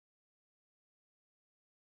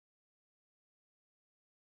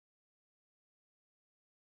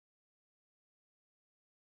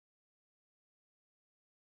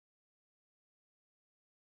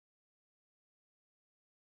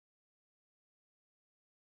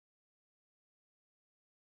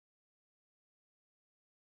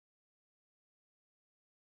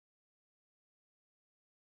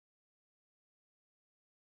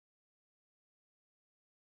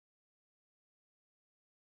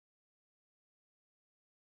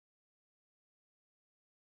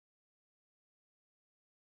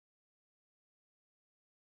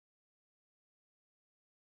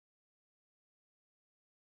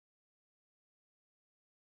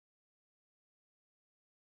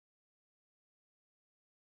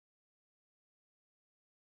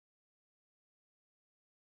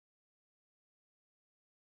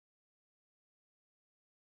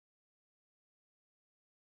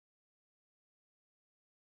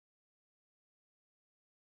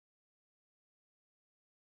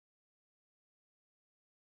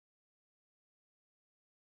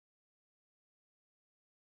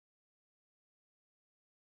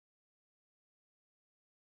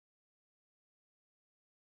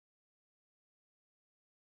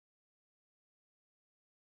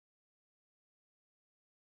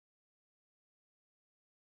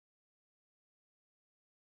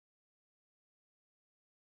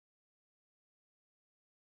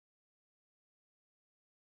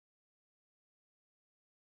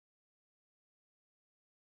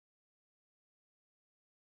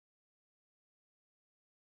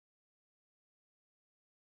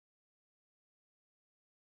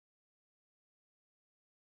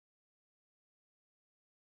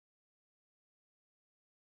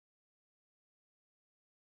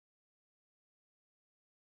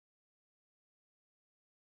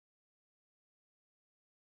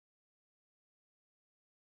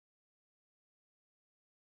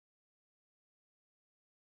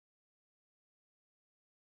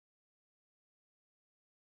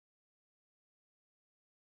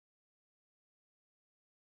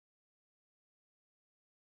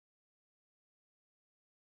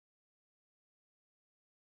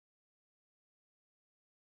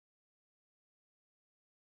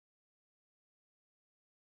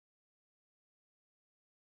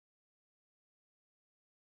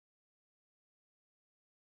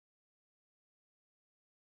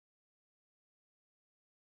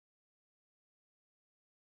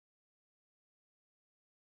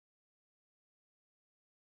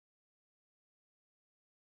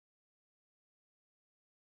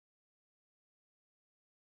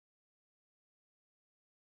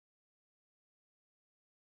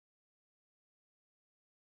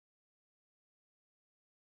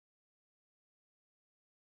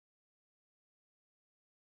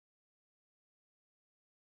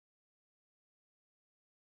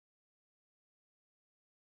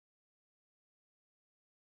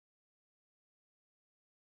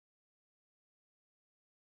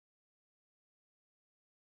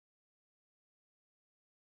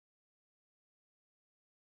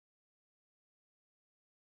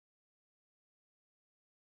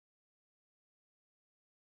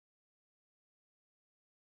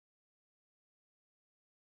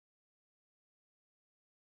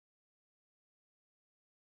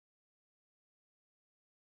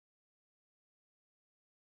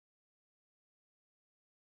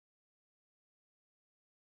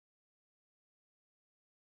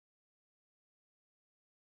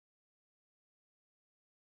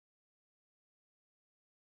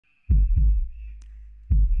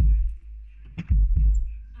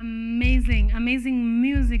amazing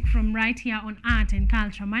music from right here on Art and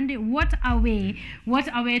Culture Monday. What a way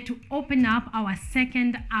to open up our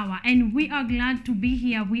second hour. And we are glad to be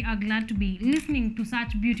here. We are glad to be listening to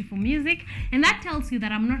such beautiful music. And that tells you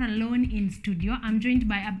that I'm not alone in studio. I'm joined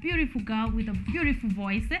by a beautiful girl with a beautiful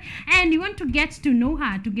voice. And you want to get to know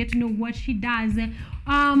her, to get to know what she does.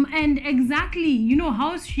 And exactly, you know,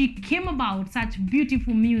 how she came about such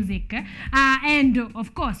beautiful music. And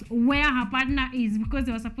of course, where her partner is, because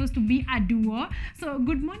they were supposed to be a duo. So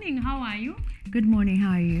good morning, how are you? Good morning,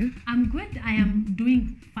 how are you? I'm good. I am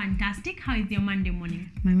doing fantastic. How is your Monday morning?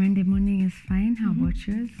 My Monday morning is fine. How about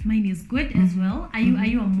yours? Mine is good as well. Are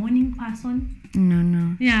you a morning person?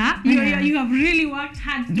 No. Yeah? You have really worked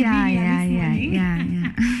hard to be here this morning. Yeah.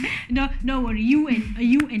 Don't worry. You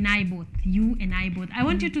and I both. I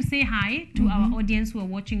want you to say hi to our audience who are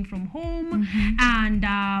watching from home, and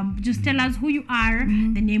just tell us who you are,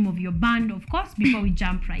 the name of your band, of course, before we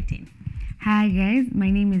jump right in. Hi guys, my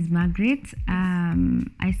name is Margaret.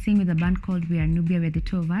 I sing with a band called We Are Nubia. We're the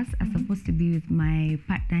two of us. I'm supposed to be with my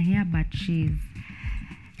partner here, but she's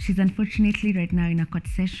unfortunately right now in a court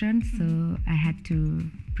session, so I had to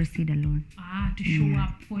proceed alone. To show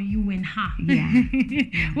up for you and her. Yeah.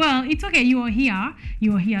 Well, it's okay. You are here.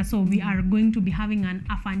 So we are going to be having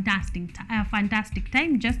a fantastic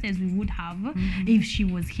time, just as we would have if she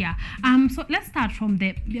was here. So let's start from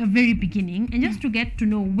the very beginning, and just to get to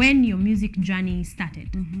know when your music journey started.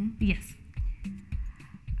 Yes.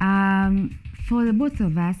 For the both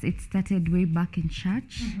of us, it started way back in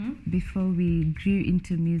church before we grew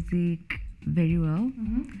into music very well.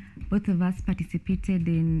 Both of us participated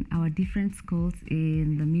in our different schools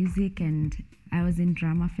in the music, and I was in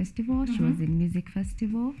drama festival, she was in music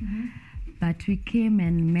festival. But we came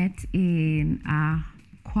and met in a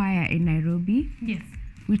choir in Nairobi,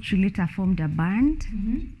 which we later formed a band.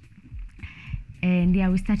 And yeah,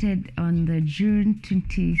 we started on the June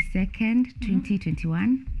 22nd,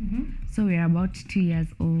 2021. So we're about 2 years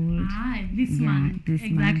old. This month.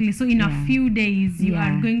 Exactly. Month. So in a few days, you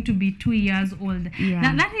are going to be 2 years old.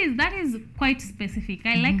 Yeah. That is quite specific.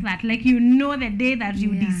 I like that. Like, you know, the day that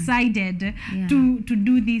you decided to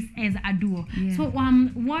do this as a duo. So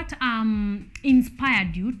what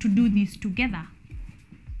inspired you to do this together?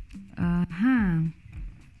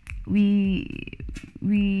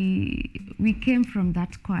 We came from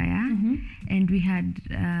that choir, and we had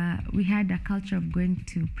a culture of going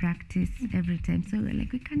to practice every time. So we're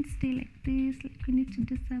like, we can't stay like this. Like, we need to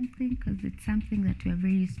do something, because it's something that we are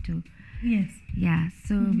very used to. Yes. Yeah.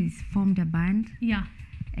 So we formed a band. Yeah.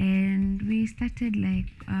 And we started like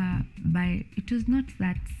it was not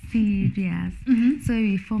that serious. So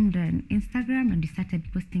we formed an Instagram and we started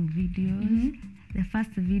posting videos. The first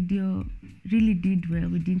video really did well.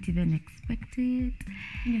 We didn't even expect it.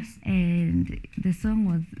 Yes. And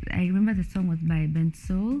I remember the song was by Ben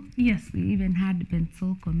Soul. Yes. We even had Ben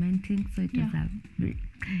Soul commenting. So it was a big...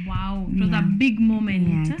 Wow. It was a big moment.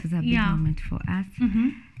 Yeah, it was a big moment for us.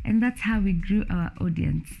 And that's how we grew our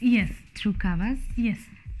audience. Yes. Through covers. Yes.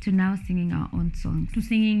 To now singing our own songs. To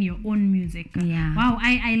singing your own music. Yeah. Wow,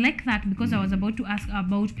 I like that, because I was about to ask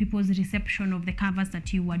about people's reception of the covers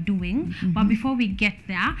that you were doing. But before we get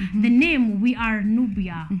there, the name We Are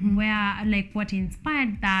Nubia, where, like, what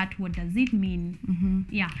inspired that? What does it mean?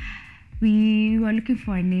 Yeah. We were looking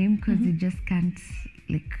for a name, because we just can't,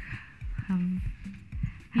 like, have...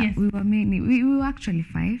 We were mainly... We were actually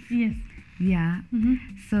 5. Yes. Yeah.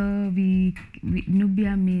 So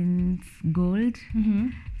Nubia means gold.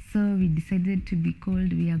 So we decided to be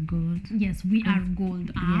called We Are Gold. Yes, We Are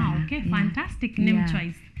Gold. Okay, fantastic name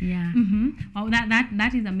choice. Yeah. Wow,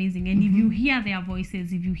 that is amazing. And if you hear their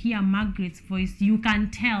voices, if you hear Margaret's voice, you can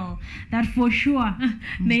tell that for sure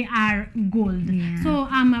they are gold. Yeah. So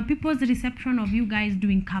people's reception of you guys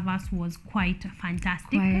doing covers was quite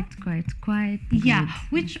fantastic. Quite yeah.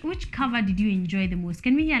 good. Which cover did you enjoy the most?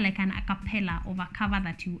 Can we hear like an a cappella of a cover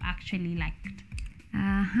that you actually liked?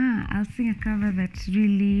 I'll sing a cover that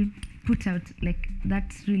really put out, like,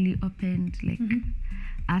 that really opened, like,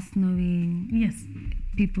 us knowing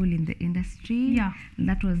people in the industry. Yeah.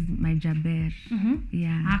 That was my Jaber.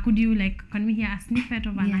 Yeah. Can we hear a snippet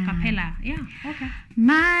of an a cappella? Yeah. Okay.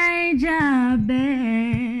 My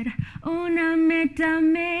Jaber, una meta,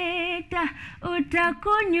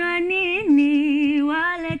 utakunywa nini,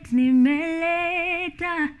 wallet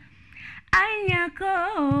nimeleta.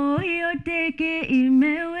 Anyako yoteke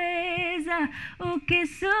imeweza,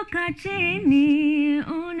 ukisuka chini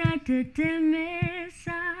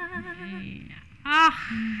unatetemesa.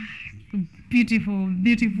 beautiful,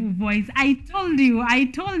 beautiful voice. I told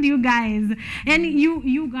you guys, and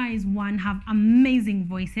you guys have amazing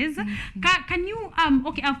voices. Can you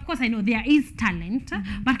okay, of course I know there is talent,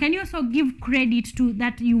 but can you also give credit to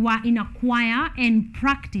that you are in a choir and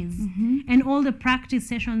practice and all the practice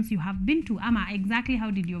sessions you have been to? Ama, exactly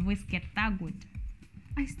how did your voice get that good?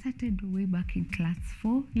 I started way back in class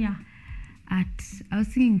 4. Yeah. I was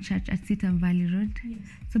singing church at Sitam Valley Road. Yes.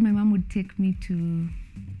 So my mom would take me to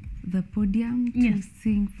the podium to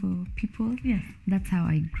sing for people. Yes. That's how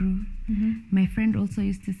I grew. My friend also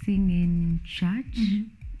used to sing in church,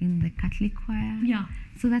 in the Catholic choir. Yeah.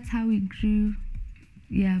 So that's how we grew.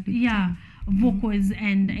 Yeah. Yeah. Vocals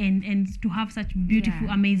and to have such beautiful,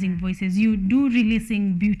 amazing voices. You do really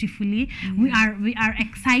sing beautifully. We are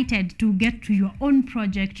excited to get to your own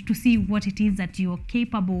project to see what it is that you're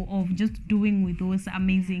capable of just doing with those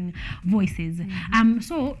amazing voices.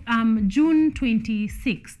 So June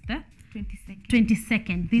 26th,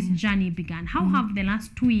 22nd, this journey began. How have the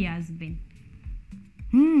last 2 years been?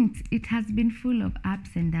 It has been full of ups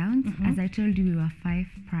and downs. As I told you, we were 5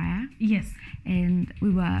 prior. Yes. And we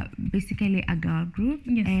were basically a girl group.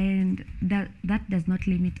 Yes. And that does not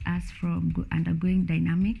limit us from undergoing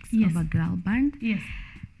dynamics of a girl band. Yes.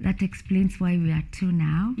 That explains why we are 2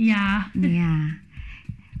 now. Yeah. Yeah.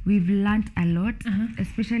 We've learned a lot,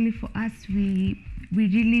 especially for us. We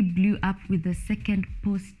really blew up with the second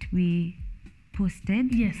post we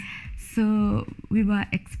posted. Yes. So we were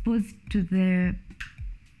exposed to the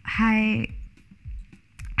high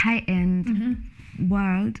end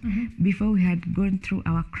world before we had gone through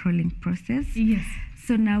our crawling process. Yes.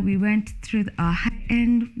 So now we went through our high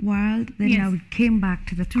end world, then now we came back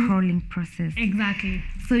to the crawling process. Exactly.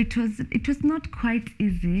 So it was not quite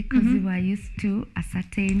easy because we were used to a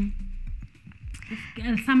certain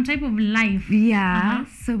some type of life. Yeah.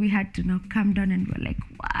 So we had to now calm down and we're like,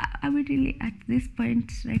 wow, are we really at this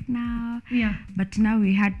point right now? Yeah. But now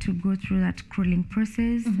we had to go through that crawling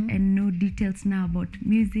process and know details now about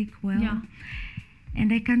music well. Yeah.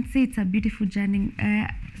 And I can say it's a beautiful journey.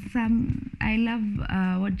 I love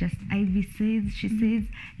what just Ivy says. She says,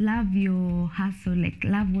 love your hustle, like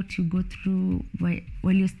love what you go through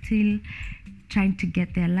while you're still trying to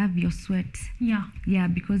get there. Love your sweat. Yeah. Yeah,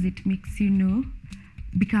 because it makes you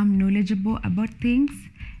become knowledgeable about things.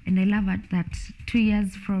 And I love it that 2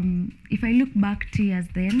 years from, if I look back 2 years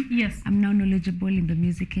then, I'm now knowledgeable in the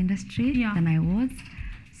music industry than I was.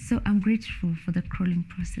 So I'm grateful for the crawling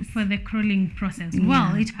process.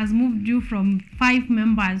 Well, it has moved you from 5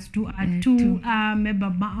 members to a 2-member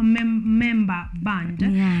band.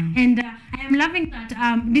 Yeah. And I am loving that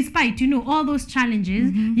despite, all those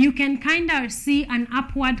challenges, you can kind of see an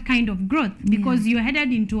upward kind of growth because you're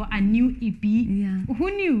headed into a new EP. Yeah. Who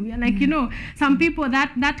knew? Like, some people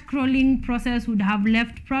that crawling process would have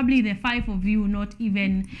left probably the 5 of you not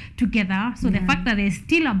even together. So the fact that there's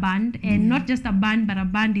still a band and not just a band, but a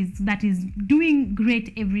band that is doing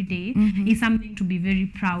great every day is something to be very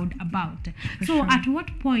proud about. At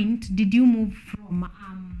what point did you move from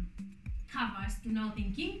covers to now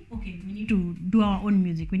thinking, okay, we need to do our own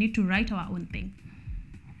music, we need to write our own thing?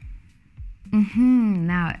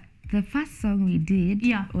 Now, the first song we did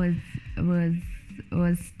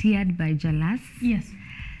was Steered by Jalas. Yes.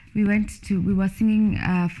 We were singing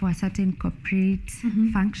for a certain corporate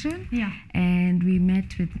function, and we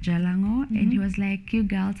met with Jalango, and he was like, you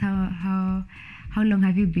girls, how long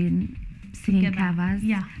have you been singing covers?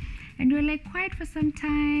 Yeah. And we were like, quiet for some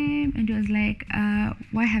time, and he was like,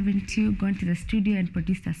 why haven't you gone to the studio and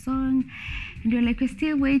produced a song? And we were like, we're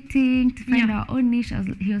still waiting to find our own niche.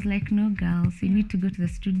 He was like, no girls, you need to go to the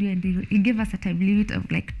studio, and he gave us a time limit of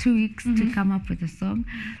like 2 weeks to come up with a song.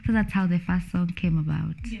 So that's how the first song came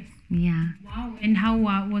about. Yes. Yeah. Wow. And how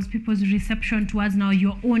was people's reception towards now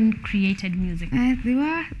your own created music? They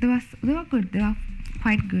were good. They were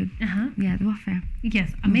quite good. Yeah, they were fair.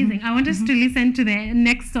 Yes, amazing. I want us to listen to the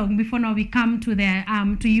next song before now we come to the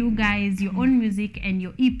to you guys, your own music and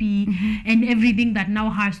your EP and everything that now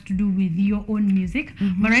has to do with your own music.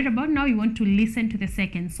 But right about now, you want to listen to the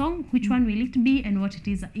second song. Which one will it be, and what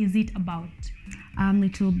is it about?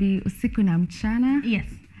 It will be Usiku na Mchana. Yes.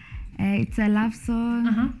 It's a love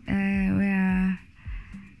song where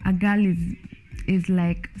a girl is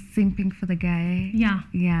like simping for the guy. Yeah.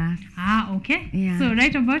 Okay. Yeah. So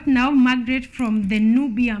right about now, Margaret from the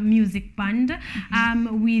Nubia music band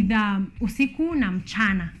with Usiku na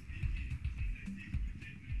Mchana.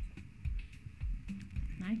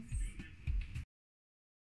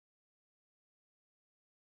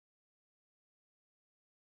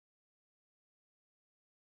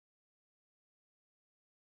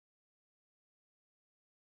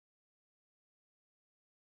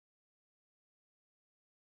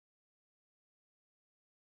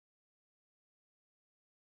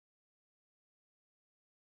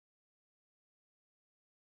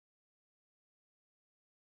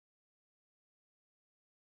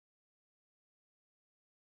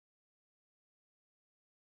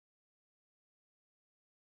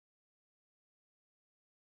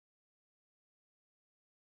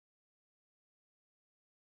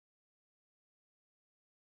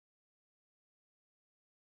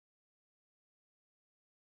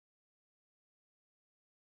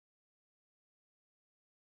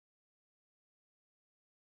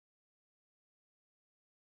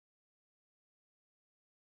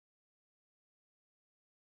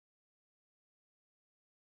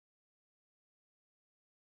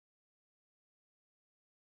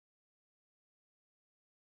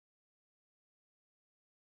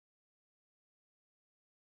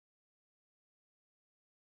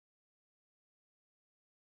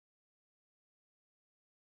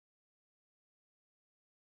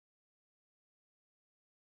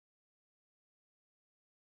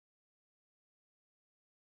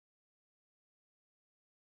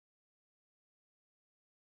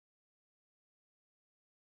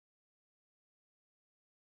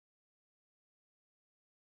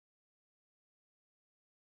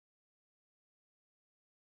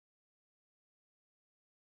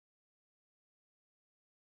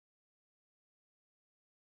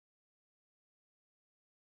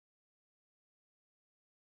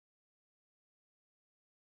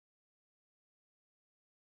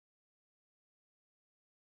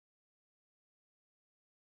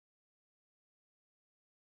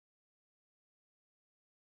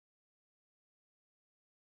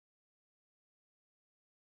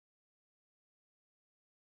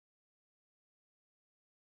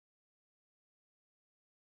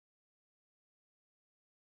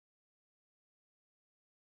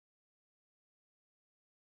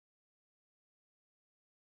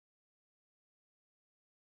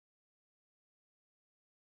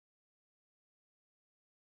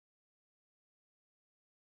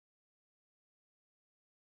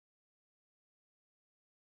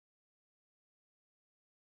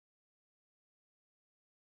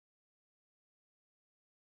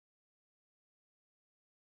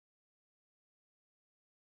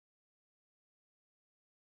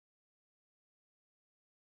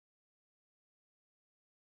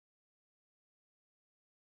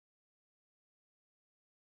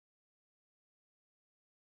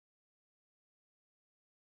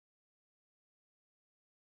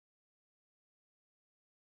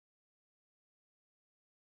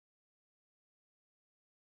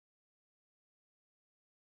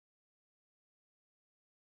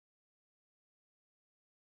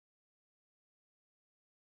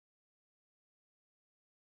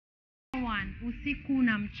 everyone, usiku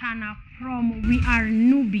na mchana from We Are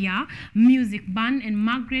Nubia Music Band, and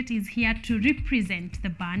Margaret is here to represent the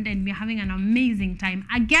band, and we're having an amazing time.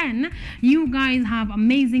 Again, you guys have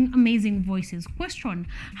amazing voices. Question: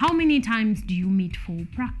 how many times do you meet for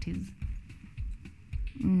practice?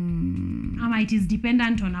 It is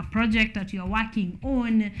dependent on a project that you're working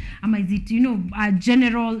on. Is it, a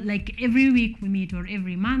general, like every week we meet or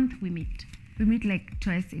every month we meet? We meet like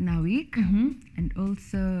twice in a week, and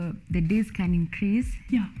also the days can increase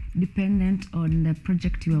dependent on the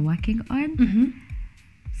project you are working on.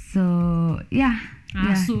 So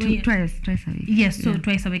twice a week. Yes, so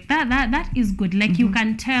twice a week. That is good. Like you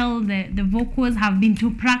can tell the vocals have been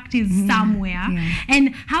to practice somewhere.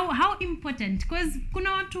 And how important, because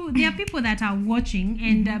there are people that are watching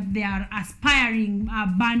and they are aspiring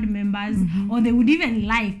band members, or they would even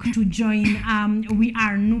like to join We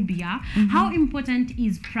Are Nubia. How important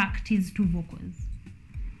is practice to vocals?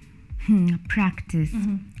 Practice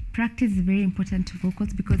is very important to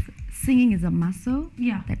vocals because singing is a muscle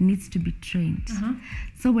that needs to be trained.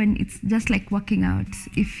 So when it's just like working out,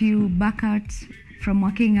 if you back out from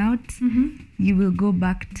working out, you will go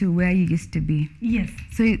back to where you used to be. Yes.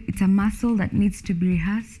 So it's a muscle that needs to be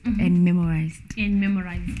rehearsed and memorized.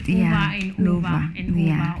 Over and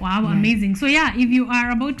over. Wow, amazing. So if you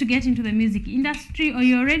are about to get into the music industry, or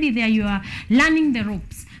you're already there, you are learning the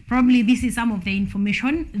ropes, probably this is some of the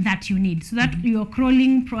information that you need so that your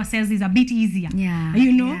crawling process is a bit easier.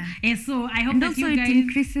 And so I hope and that also you guys... it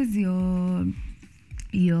increases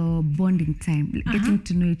your bonding time, getting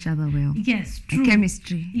to know each other well. Yes, true.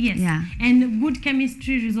 Chemistry. Yes. Yeah. And good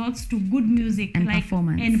chemistry results to good music and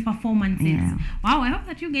performances. Wow, I hope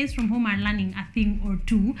that you guys from home are learning a thing or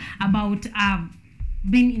two about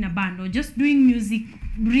being in a band or just doing music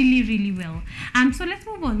really well. So let's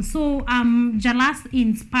move on. So Jalas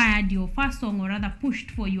inspired your first song, or rather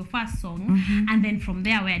pushed for your first song, and then from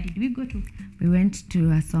there, where did we go to? We went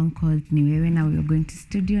to a song called Niwewe. Now we are going to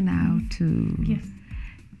studio now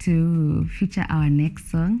to feature our next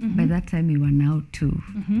song. By that time we were now two.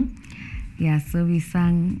 So we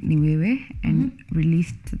sang Niwewe and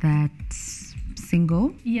released that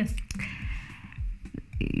single. Yes.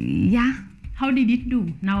 How did it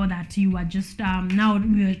do now that you are just now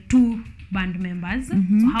we are two band members? So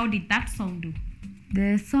how did that song do?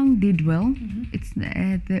 The song did well. It's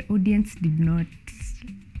the audience did not.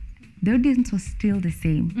 The audience was still the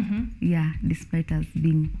same. Despite us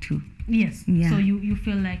being two. Yes. So you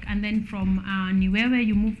feel like, and then from Niwewe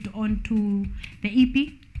you moved on to the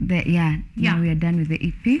EP. Now we are done with the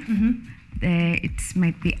EP. It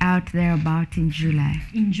might be out there about in July.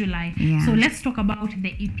 So let's talk about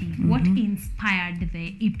the EP. What inspired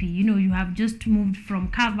the EP? You have just moved from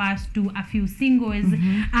covers to a few singles.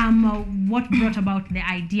 What brought about the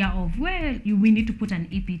idea of, we need to put an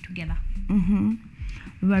EP together? We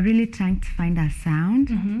were really trying to find our sound,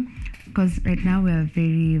 because right now we are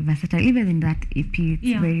very versatile. Even in that EP,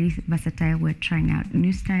 it's very versatile. We're trying out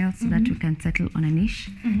new styles so that we can settle on a niche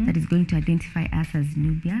that is going to identify us as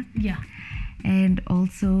Nubia. And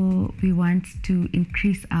also we want to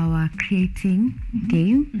increase our creating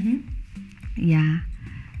game.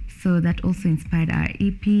 So that also inspired our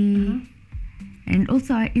EP. And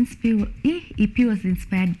also our EP was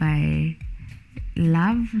inspired by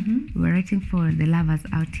love. We're writing for the lovers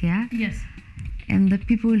out here. Yes. And the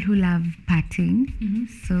people who love partying.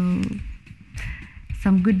 So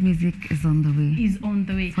some good music is on the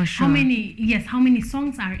way. For sure. How many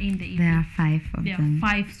songs are in the EP? There are 5 of them.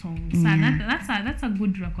 There are 5 songs. That's a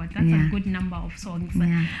good record. That's a good number of songs.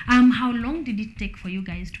 How long did it take for you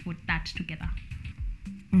guys to put that together?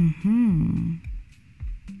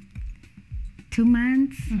 2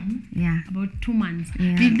 months. About 2 months.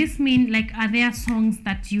 Did this mean, like, are there songs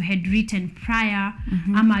that you had written prior?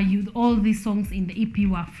 All these songs in the EP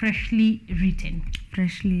were freshly written in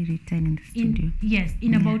the studio?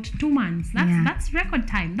 In about 2 months. That's record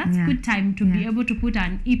time. That's good time to be able to put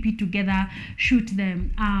an EP together, shoot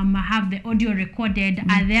them, have the audio recorded.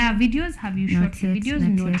 Are there videos? Have you shot the videos?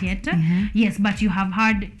 Not yet. Yes, but you have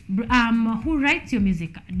heard. Who writes your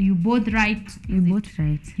music? Do you both write? You both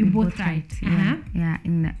write.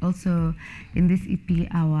 And also in this EP,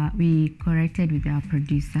 we co-writed with our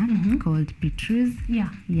producer called Petrus.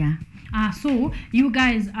 So you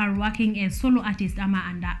guys are working as solo artists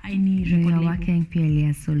under any record label? We are working purely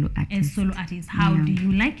as solo artists. How do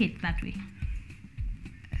you like it that way?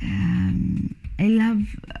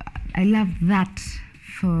 I love that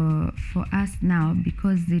for us now,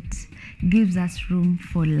 because it gives us room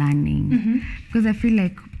for learning. Because I feel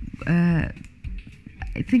like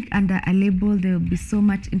I think under a label there will be so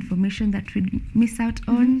much information that we miss out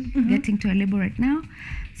on getting to a label right now.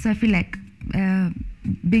 So I feel like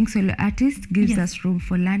being solo artist gives Yes. us room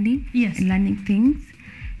for learning Yes. and learning things,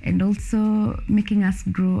 and also making us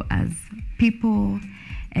grow as people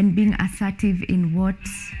and being assertive in what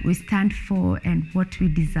we stand for and what we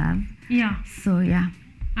deserve. Yeah. So yeah.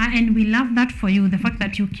 And we love that for you, the fact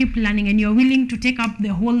that you keep learning and you're willing to take up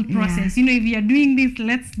the whole process. You know, if you're doing this,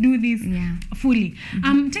 let's do this fully.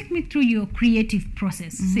 Take me through your creative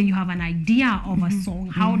process. Say you have an idea of a song.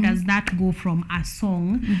 How does that go from a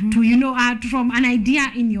song to, you know, from an idea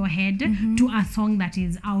in your head to a song that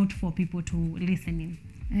is out for people to listen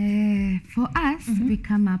in? For us, we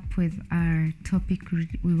come up with our topic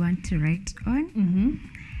we want to write on.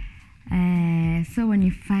 So when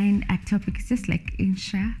you find a topic, it's just like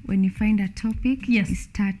Insha. When you find a topic, Yes. you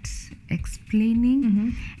start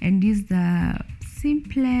explaining and use the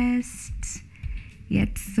simplest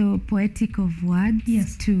yet so poetic of words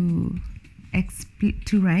Yes. to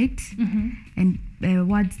write, and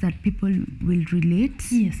words that people will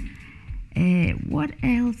relate. Yes. What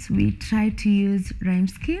else? We try to use rhyme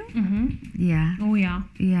scheme. Yeah. Oh, yeah.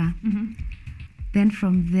 Yeah. Then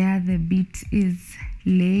from there, the beat is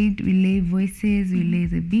laid. We lay voices, we lay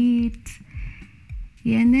the beat.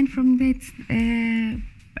 Yeah, and then from there, it's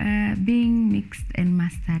being mixed and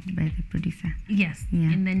mastered by the producer. Yes.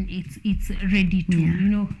 Yeah. And then it's ready to, you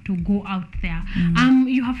know, to go out there.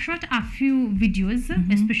 You have shot a few videos,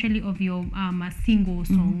 especially of your single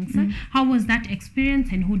songs. How was that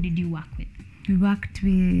experience and who did you work with? We worked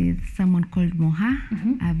with someone called Moha,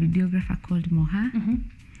 a videographer called Moha.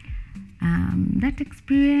 That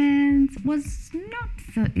experience was not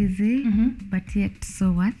so easy, but yet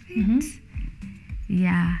so worth it.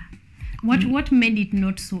 Yeah. What made it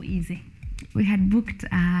not so easy? We had booked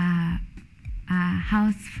a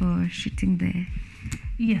house for shooting the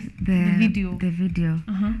video. The video.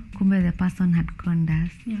 Kumbe the person had conned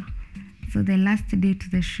us. Yeah. So the last day to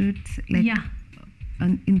the shoot, like Yeah.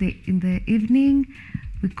 in the evening,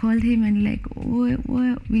 we called him and like,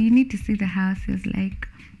 we need to see the house. He was like,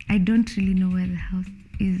 I don't really know where the house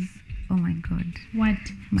is. Oh my God. What?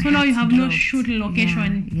 My So now you heart have no dropped. shoot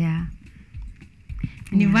location. Yeah.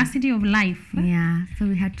 University of Life. Yeah. So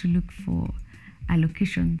we had to look for a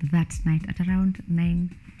location that night at around 9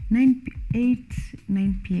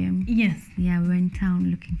 p.m. Yes. Yeah, we were in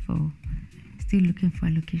town still looking for a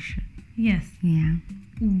location. Yes. Yeah.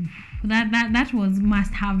 Oof. That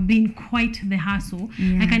must have been quite the hassle.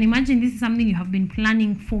 Yeah. I can imagine this is something you have been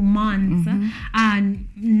planning for months, and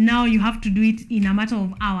now you have to do it in a matter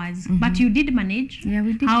of hours. But you did manage. Yeah,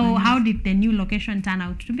 we did. How did the new location turn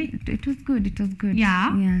out to be? It was good. It was good.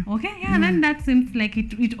 Yeah. Yeah. Okay. Yeah. Then that seems like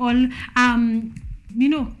it all you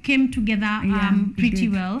know, came together pretty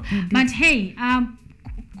well. But hey, are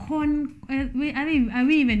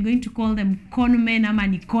we even going to call them con men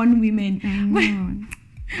or con women?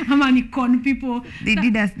 How many con people? They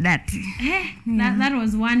did us that. That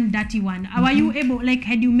was one dirty one. Were you able, like,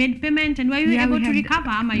 had you made payment and were you able to recover?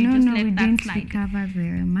 Or you just let we that didn't slide? recover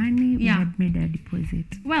the money. We had made a deposit.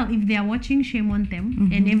 Well, if they are watching, shame on them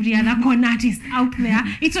and every other con artist out there.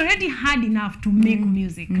 It's already hard enough to make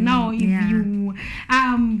music. Now, if you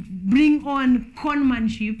bring on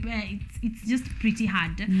conmanship, it's just pretty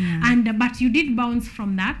hard. But you did bounce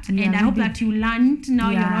from that, and I hope that you learned.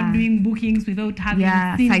 Now you're not doing bookings without having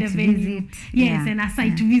seen the venue. Visit. Yes, and a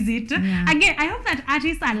site visit. Again, I hope that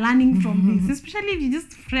artists are learning from this, especially if you're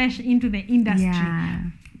just fresh into the industry.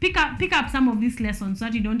 Pick up some of these lessons so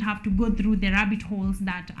that you don't have to go through the rabbit holes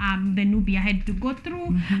that the Nubia had to go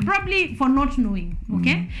through, probably for not knowing.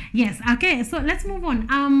 Okay. Yes. Okay. So let's move on.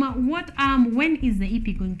 When is the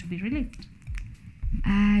EP going to be released?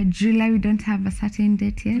 July. We don't have a certain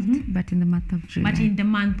date yet, but in the month of July. But in the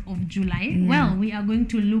month of July, well, we are going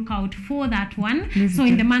to look out for that one. Please so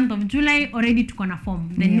in the month of July, already to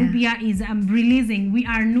confirm, the Nubia is releasing.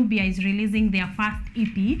 Nubia is releasing their first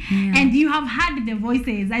EP, and you have heard the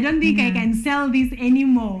voices. I don't think I can sell this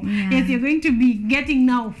anymore. Yes, you're going to be getting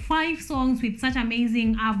now 5 songs with such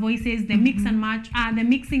amazing voices. The mix and match, the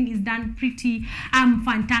mixing is done pretty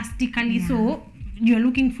fantastically. So you're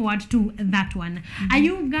looking forward to that one. Are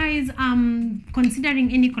you guys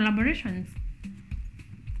considering any collaborations?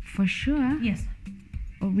 For sure. Yes.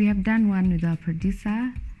 We have done one with our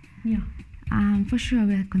producer. Yeah. For sure,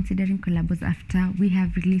 we are considering collabs after we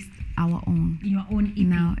have released our own. Your own EP.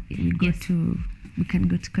 Now we can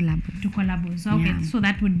go to collabs. To collabs. Okay. So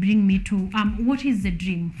that would bring me to what is the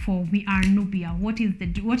dream for We Are Nubia? What is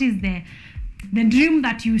the dream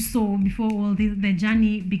that you saw before all this, the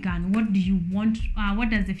journey began? What do you want?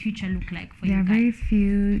 What does the future look like for you guys? There are very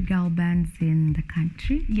few girl bands in the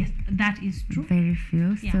country. Yes, that is true. Very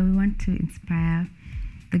few. So we want to inspire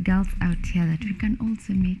the girls out here that we can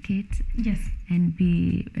also make it Yes. and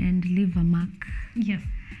leave a mark. Yes.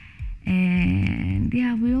 And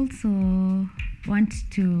yeah, we also want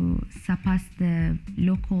to surpass the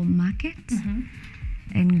local market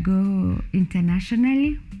and go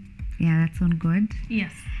internationally. Yeah, that's on God.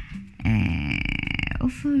 Yes.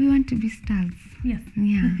 Also, we want to be stars. Yes.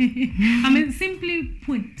 Yeah. I mean, simply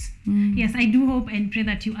put, yes, I do hope and pray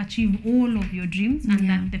that you achieve all of your dreams and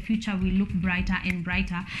that the future will look brighter and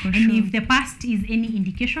brighter. And if the past is any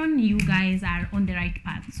indication, you guys are on the right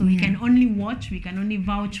path. So we can only watch, we can only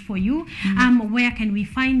vouch for you. Where can we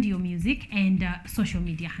find your music and social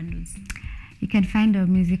media handles? You can find our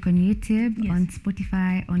music on YouTube, on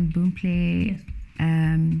Spotify, on Boomplay,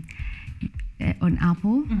 on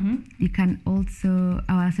Apple. You can also,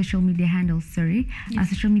 our social media handles, our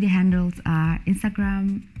social media handles are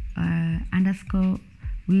Instagram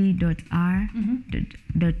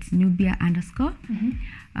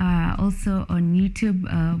 _we.r.nubia_. Also on YouTube,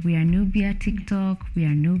 we are Nubia. TikTok, we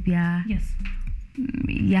are Nubia. Yes.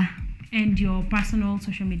 Yeah. And your personal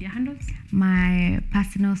social media handles? My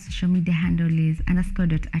personal social media handle is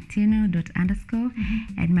 _.atino._,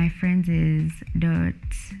 and my friends is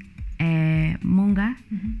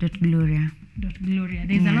 _monga.gloria. .gloria.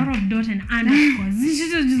 There's a lot of dot and underscores. You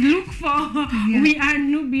should just look for We Are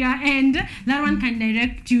Nubia, and that one can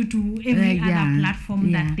direct you to every other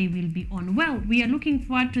platform that they will be on. Well, we are looking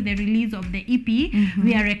forward to the release of the EP.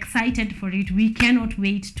 We are excited for it. We cannot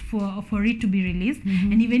wait for it to be released.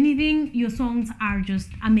 And if anything, your songs are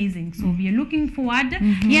just amazing. So we are looking forward.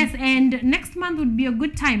 Yes, and next month would be a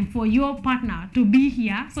good time for your partner to be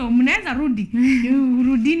here. So mnaweza rudi.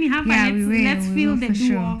 Rudini hapa. Let's feel the duo.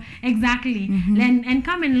 Sure. Exactly. And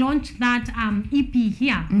come and launch that EP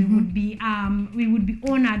here. We would be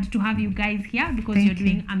honored to have you guys here because you're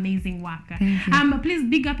doing amazing work. Please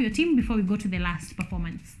big up your team before we go to the last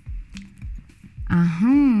performance.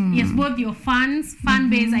 Yes, both your fan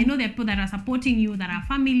base. I know there are people that are supporting you, that are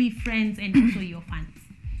family, friends, and also your fans.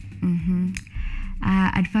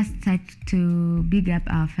 I'd first start to big up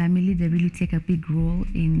our family. They really take a big role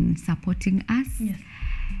in supporting us. Yes.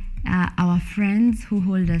 Our friends who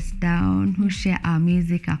hold us down, who share our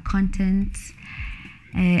music, our content,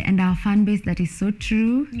 and our fan base that is so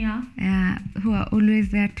true. Who are always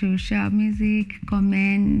there to share our music,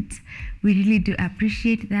 comment. We really do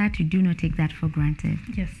appreciate that. We do not take that for granted.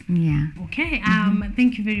 Yes. Yeah. Okay.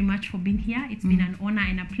 Thank you very much for being here. It's been an honor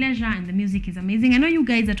and a pleasure, and the music is amazing. I know you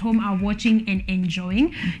guys at home are watching and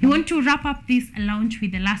enjoying. We want to wrap up this launch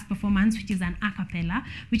with the last performance, which is an a cappella,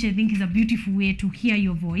 which I think is a beautiful way to hear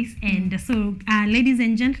your voice. And so, ladies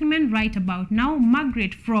and gentlemen, right about now,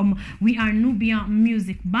 Margaret from We Are Nubia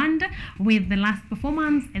Music Band with the last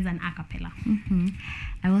performance as an a cappella.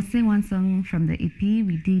 I will sing one song from the EP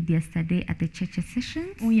we did yesterday at the church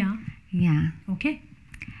sessions. Oh, yeah? Yeah. Okay.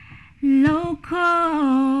 Local,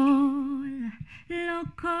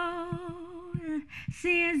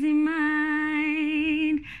 see as in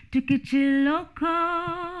mind, to get you local,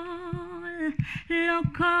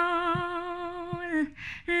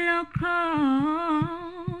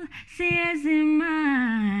 see as in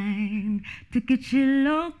mind, to get you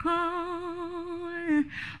local.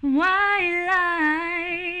 Why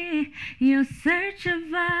lie? You're such a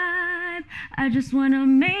vibe. I just wanna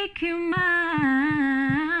make you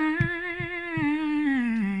mine.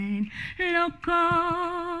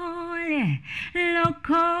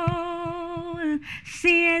 Local,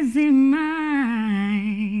 see as in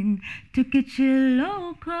mine, to get you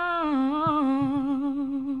local.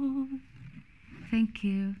 Thank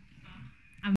you.